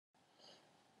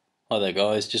Hi there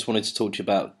guys, just wanted to talk to you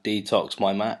about Detox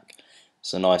My Mac.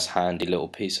 It's a nice handy little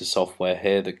piece of software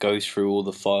here that goes through all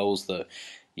the files that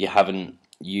you haven't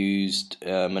used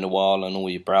in a while and all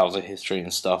your browser history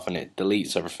and stuff, and it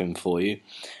deletes everything for you.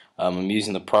 I'm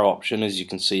using the Pro option. As you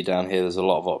can see down here, there's a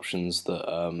lot of options that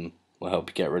will help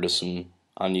you get rid of some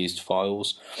unused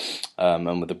files,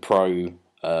 and with the Pro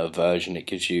version it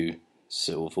gives you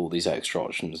sort of all these extra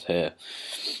options here.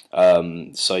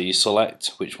 So you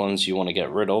select which ones you want to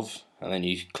get rid of, and then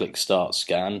you click Start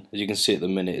Scan. As you can see at the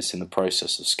minute, it's in the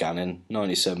process of scanning,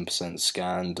 97%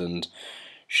 scanned, and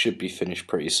should be finished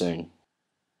pretty soon.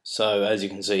 So as you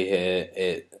can see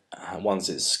here, once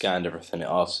it's scanned everything, it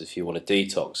asks if you want to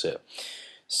detox it.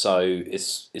 So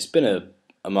it's been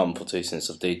a month or two since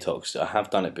I've detoxed it. I have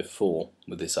done it before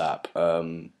with this app,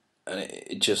 and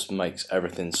it just makes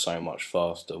everything so much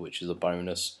faster, which is a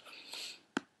bonus.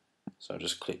 So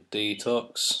just click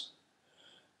detox.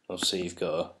 Obviously you've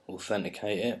got to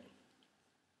authenticate it.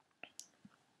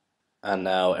 And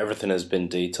now everything has been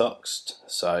detoxed,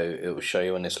 so it will show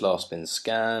you when it's last been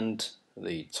scanned,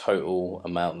 the total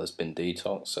amount that's been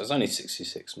detoxed. So it's only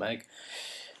 66 meg,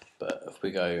 but if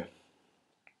we go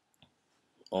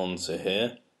on to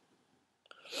here,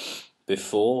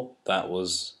 before that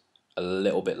was a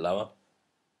little bit lower.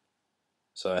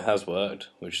 So it has worked,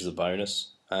 which is a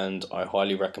bonus, and I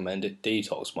highly recommend it.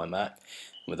 Detox My Mac.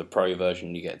 With the Pro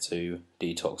version you get to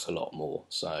detox a lot more.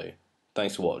 So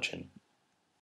thanks for watching.